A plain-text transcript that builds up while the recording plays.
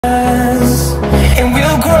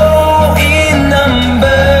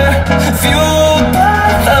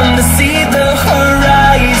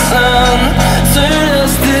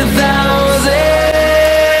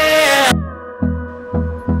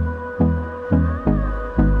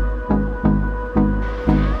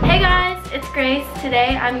Grace.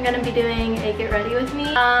 Today I'm gonna be doing a get ready with me.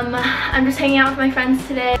 I'm just hanging out with my friends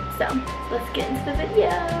today, so let's get into the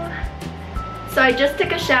video. So I just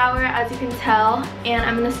took a shower, as you can tell, and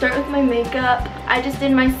I'm gonna start with my makeup. I just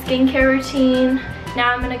did my skincare routine.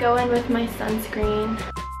 Now I'm gonna go in with my sunscreen.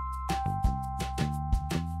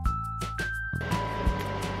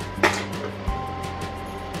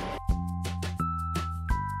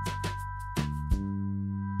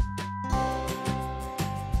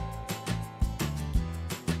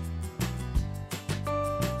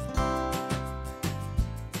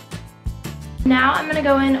 Now I'm gonna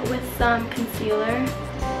go in with some concealer.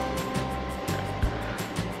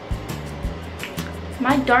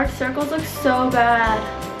 My dark circles look so bad.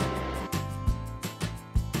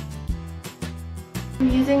 I'm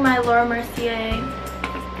using my Laura Mercier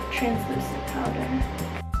translucent powder.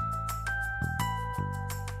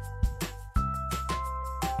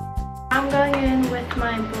 I'm going in with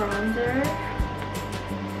my bronzer.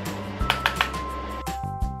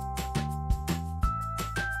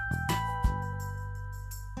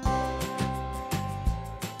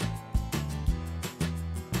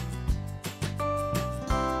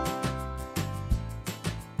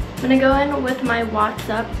 I'm gonna go in with my What's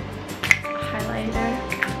Up highlighter.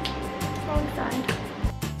 Wrong side.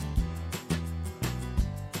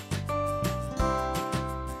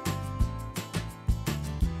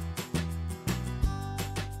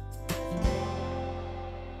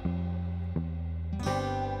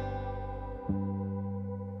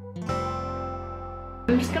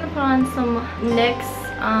 I'm just gonna put on some NYX,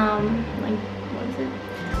 what is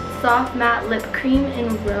it? Soft Matte Lip Cream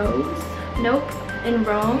in Rose. Nope. In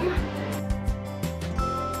Rome.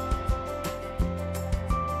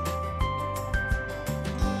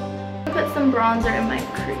 I'll put some bronzer in my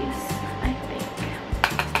crease, I think.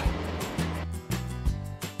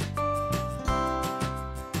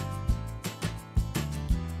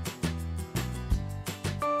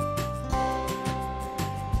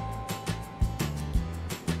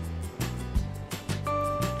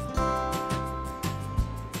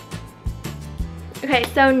 Okay,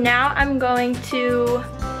 so now I'm going to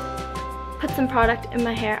put some product in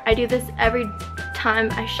my hair. I do this every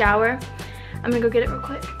time I shower. I'm gonna go get it real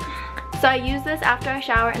quick. So I use this after I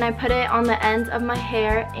shower and I put it on the ends of my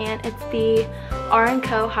hair, and it's the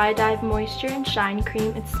R&Co High Dive Moisture and Shine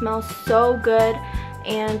Cream. It smells so good,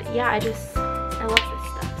 and yeah, I love this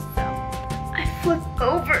stuff. So I flip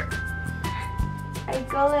over. I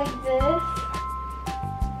go like this.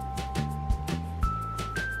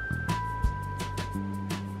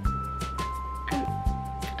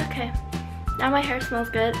 Okay, now my hair smells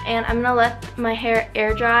good, and I'm gonna let my hair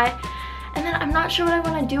air dry, and then I'm not sure what I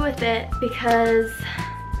want to do with it because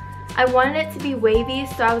I wanted it to be wavy,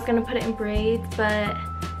 so I was gonna put it in braids, but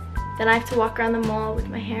then I have to walk around the mall with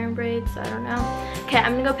my hair in braids, so I don't know. Okay,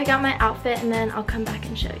 I'm gonna go pick out my outfit and then I'll come back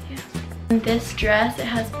and show you. This dress, it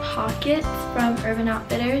has pockets from Urban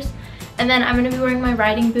Outfitters, and then I'm gonna be wearing my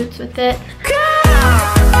riding boots with it.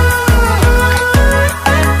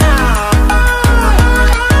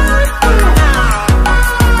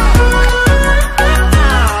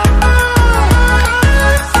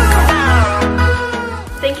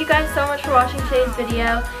 Watching today's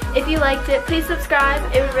video. If you liked it, please subscribe.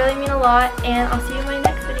 It would really mean a lot, and I'll see you in my